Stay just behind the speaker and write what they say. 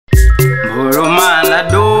Boro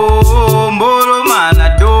manado, boro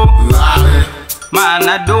manado,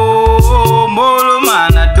 manado, boro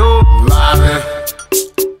manado.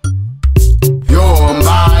 Yo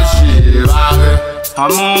mbashi rare,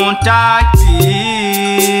 Amontaki.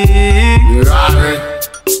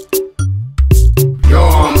 Yo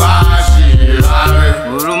mbashi rare,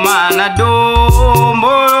 Boro manado,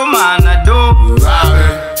 boro manado,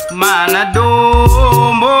 manado,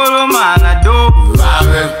 boro manado.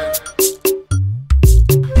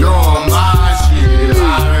 Yo mbashi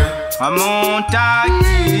rare, Amontaki.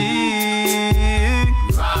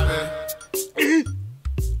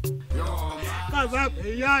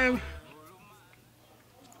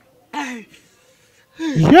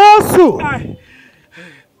 Yesu.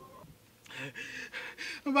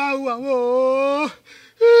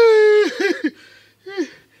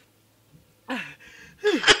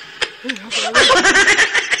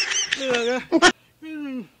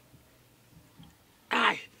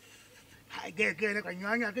 Cái còn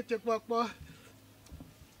nhỏ nha cái chực bọc bò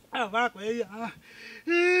ba quỷ vậy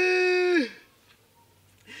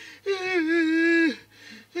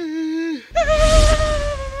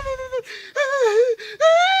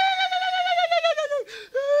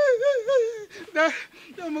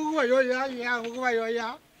đó muốn quay vô giá muốn quay vô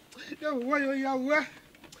giá đó muốn quay vô giá quá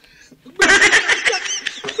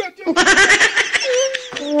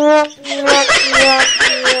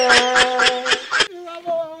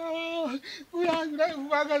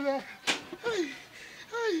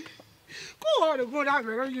cô đừng có đáp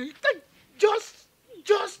về cái gì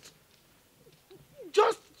just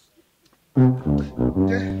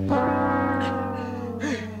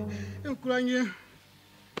em kurang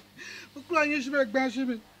ye shibe gba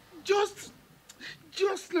shibe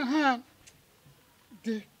just na ha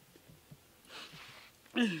de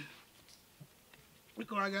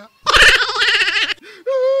ko aga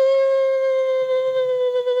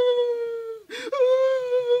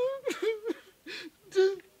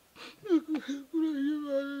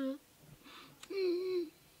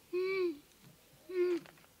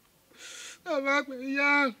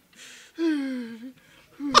Akpe-Jar.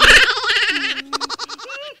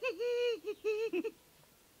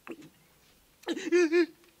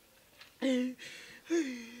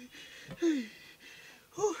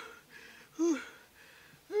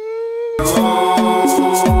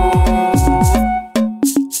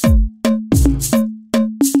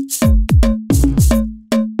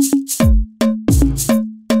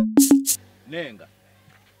 Nenga.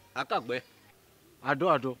 Akagbe.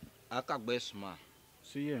 Ado. Akagbe sma.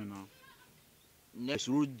 See you now. Next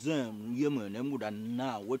rudem yemen emuda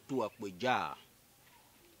na wetu Akpe-Jar.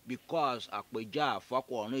 Because Akpe-Jar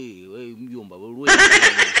fakwa ni yomba we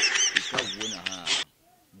ikawona ha.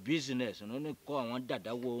 Business no ne ko won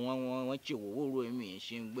dada wo won che wo ro emi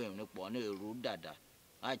nsin gbe ni po na ru dada.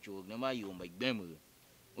 Acho ne ma yomba gbemu.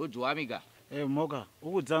 Ojo amiga. Moga,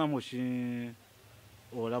 ugu zana moshi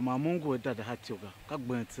ola mamungu dada hatioga.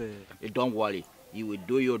 Kagbente. Don't worry. You will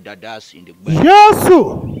do your dadas in the bed. Yesu.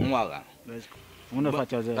 Mwaga. Let's go. Muna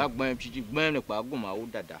fachaze. Kagbem chichi gbem ne pa goma u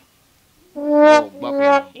dada.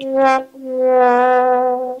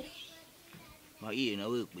 Ma iye na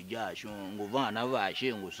we Akpe-Jar shon ngo van na va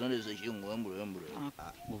she ngo sonde se she ngo embre.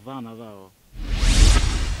 Govana va o.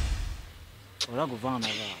 Ola govana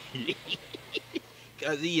va.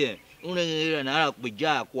 Kazi ye, une na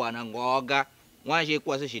Akpe-Jar kwa na ngoga. Wan she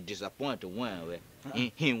kwa se she disappoint wan we.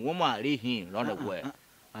 Him woman li him run away.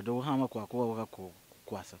 Ado hama kwa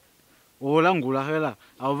kwasa. Ola ngula hela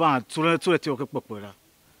ava tsule ti okepopela.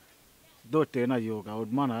 Do tena yoga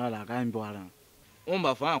odmana ala ga mbwala.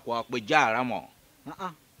 Umba fa kwa Akpe-Jar amo.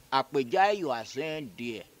 Akpe-Jar you are saying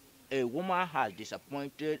there. A woman has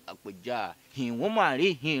disappointed Akpe-Jar. Him woman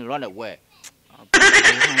li him run away.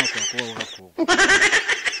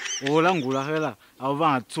 Ola ngula hela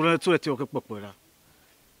ava tsule ti okepopela.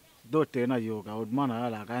 Do tena yoga odmana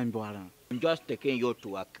ala ga mbwala. I'm just taking you to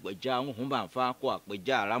Akpe-Jar humba fa kwa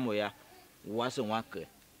Akpe-Jar ramo ya. Wase wake.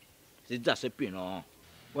 C'est ça c'est pin no.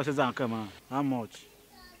 What's that come? How much?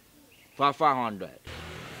 500.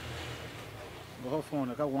 Go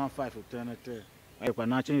phone ka 15 for 10 te. Ai kwa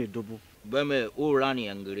na chen double. Beme o rani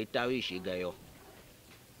angere tawi shiga yo.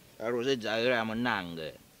 Aro se zaira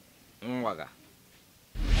manange. Mwaga.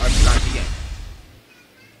 Akasiye.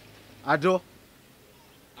 Ado.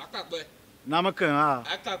 Akagbe. Namakan ha.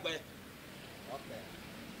 Akagbe.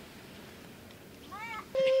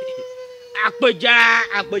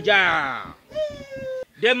 Akpe-Jar.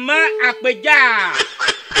 The man Akpe-Jar.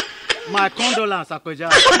 My condolence,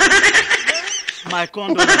 Akpe-Jar. My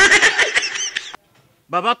condolence.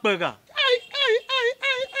 Baba Akpe-Jar.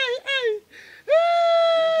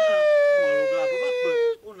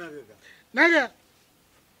 Nigga.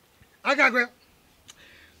 I got it.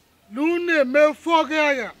 Lune me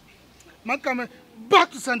forget. Man come back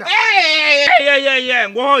to sender. Yeah.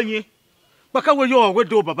 Go on. Baka we yo we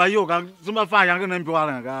do baba yo ga zuma fa yang na mbi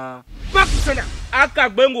wala ga. Back to sender.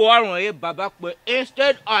 Akagbe ngo waron e baba pe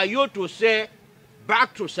instead are you to say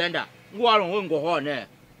back to sender. Ngo waron we ngo ho na.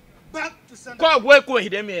 Back to sender. Ko we ko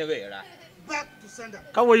hide me we ra. Back to sender.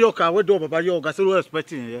 Ka we yo ka we do baba yo ga so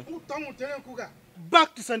expecting ye.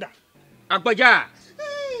 Back to sender. Akpe-Jar.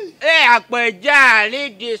 Akpe-Jar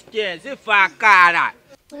lead distance if I cara.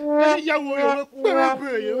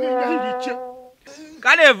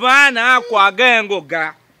 Kalevana kwa gengo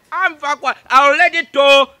ga. I already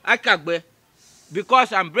told Akagbe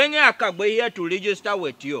because I'm bringing Akagbe here to register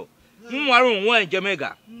with you.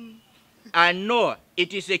 Jamaica. I know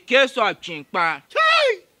it is a case of chinkpa.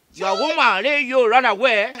 Your woman let you run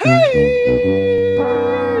away.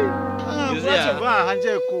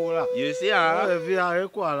 You see,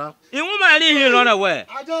 you woman leave him run away.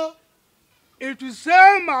 If you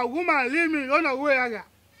say my woman leave me run away,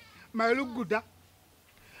 my look good.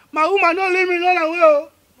 My woman don't leave me run away.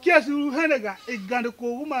 Yes, you Henega. It got to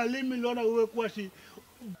go. Woman leave me run away.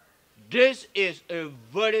 This is a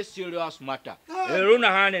very serious matter. Runa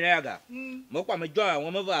hand in ega. Mokwa me joy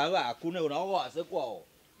woman va ku ne na ho ase ko.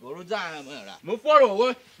 Ru za na. Mo follow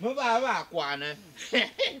we. Mo va kwa ne.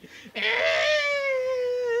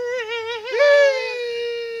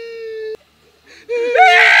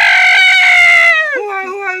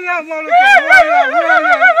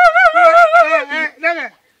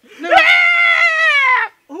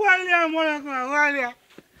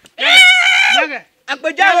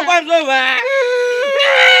 Akpe-Jar ko so ba.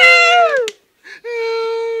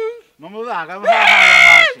 Mama la ga ha.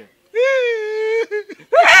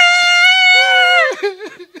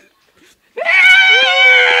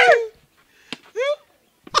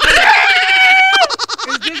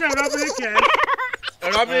 Is this a robbery case? A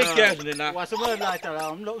robbery case na. Wa so ba la ta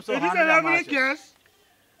la so Is this a robbery case?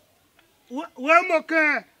 Where mo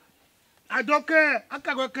care? I don't care. I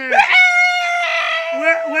can't care.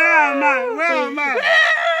 Where am I?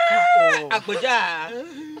 Akpe-Jar.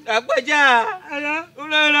 Hello?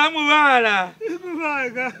 Ula mu bala.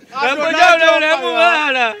 Akpe-Jar mu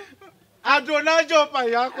bala. Adona jo pa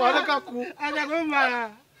ya ko ala ka ku. Ada ko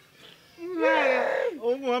mara.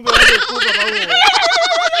 O mo ba de ku baba wo.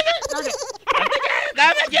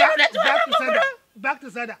 Back to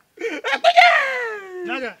sender. Akpe-Jar.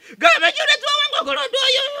 Naga. Ga me you that one go do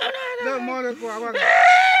you. No more ko awa.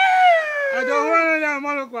 I don't want to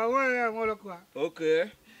more ko awa more ko.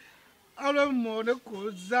 Okay. Alo mo de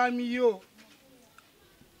ko zami yo.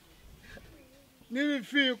 Ni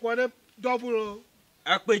fi ko de double.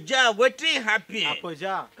 Akpe-Jar wetin happen?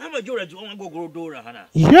 Akpe-Jar. How much you do one go do ra hana?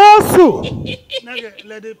 Yesu. Naga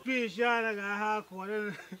let the fish naga ha ko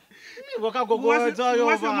de. Waka go zo yo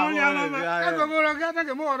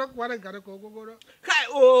Kai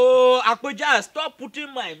oh Akpe-Jar, stop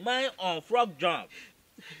putting my mind on frog jump.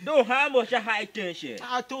 Don't have much high tension.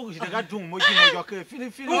 I told you that do mo ji mo yo ke feel.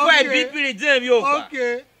 Who by BP them yo.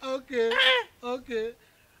 Okay.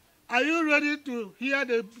 Are you ready to hear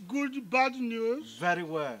the good bad news? Very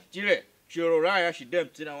well. Chile, chiro raya she dem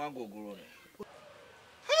tina wan go grow.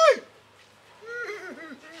 Hey!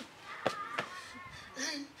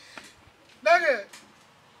 Nigga,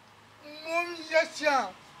 mom,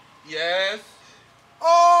 Yes.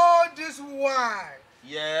 all this why?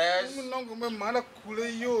 Yes. I'm not going to man cool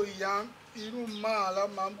you young. You mala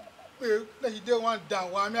man. He don't want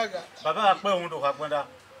down. Why me aga? Baba Akpe won do hakwenda.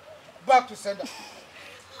 Back to sender.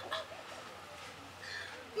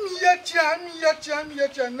 Me yacha,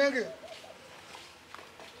 nigga.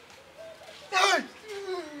 Hey!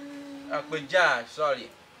 Akpe-Jar, sorry.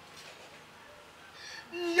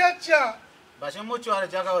 Yacha. Ba se mo chu ala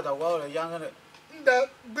jaga da wa yang ne. The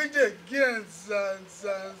big against last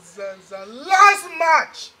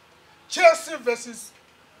match, Chelsea versus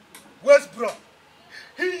West Brom.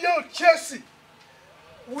 He yelled Chelsea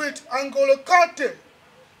with N'Golo Kante,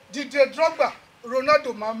 Didier Drogba,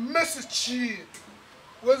 Ronaldo, my Messi cheer.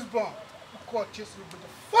 West Brom caught Chelsea with a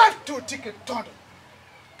 5-2 ticket total.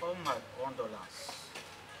 Oh my condolence.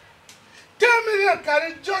 10 million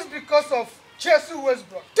carry just because of Chelsea West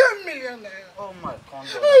Brom. 10 million naira. Oh my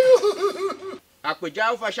condolence.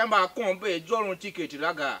 Akpe-Jar fa shamba kon be jorun ticket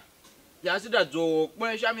laga. Ya si da zo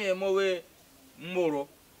pon shami e mowe moro.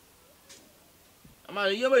 Ama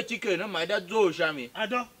yebe ticket na my da zo shami.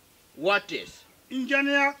 Ado. What is?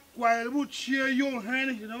 Engineer kwa elbu cheer yo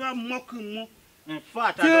hand you never mock mo. In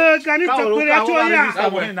fact, Can you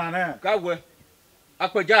Kagwe.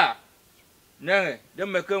 Akpe-Jar. Ne,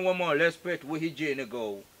 dem make one more respect we hije ne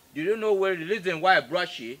go. Do you know where the reason why I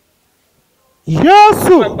brush it? Yes,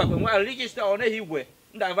 sir. When I register on the way,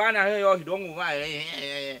 don't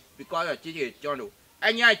because of ticket channel.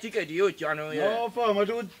 And yeah, ticket you channel. No, for my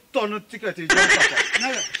do ton ticket is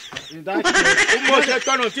in that case. Almost a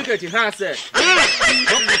ton of ticket has said.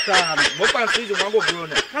 What season one go grown?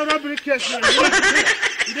 How do I bring cash? You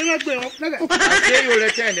don't know. I say you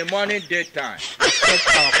later in the morning daytime.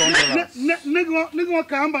 Nigga,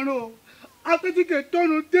 come on. After ticket,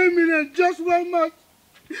 turn 10 million just 1 month.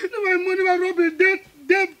 No, my money was robbing dead.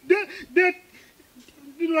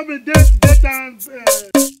 You know, dead time.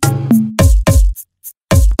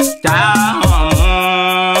 Down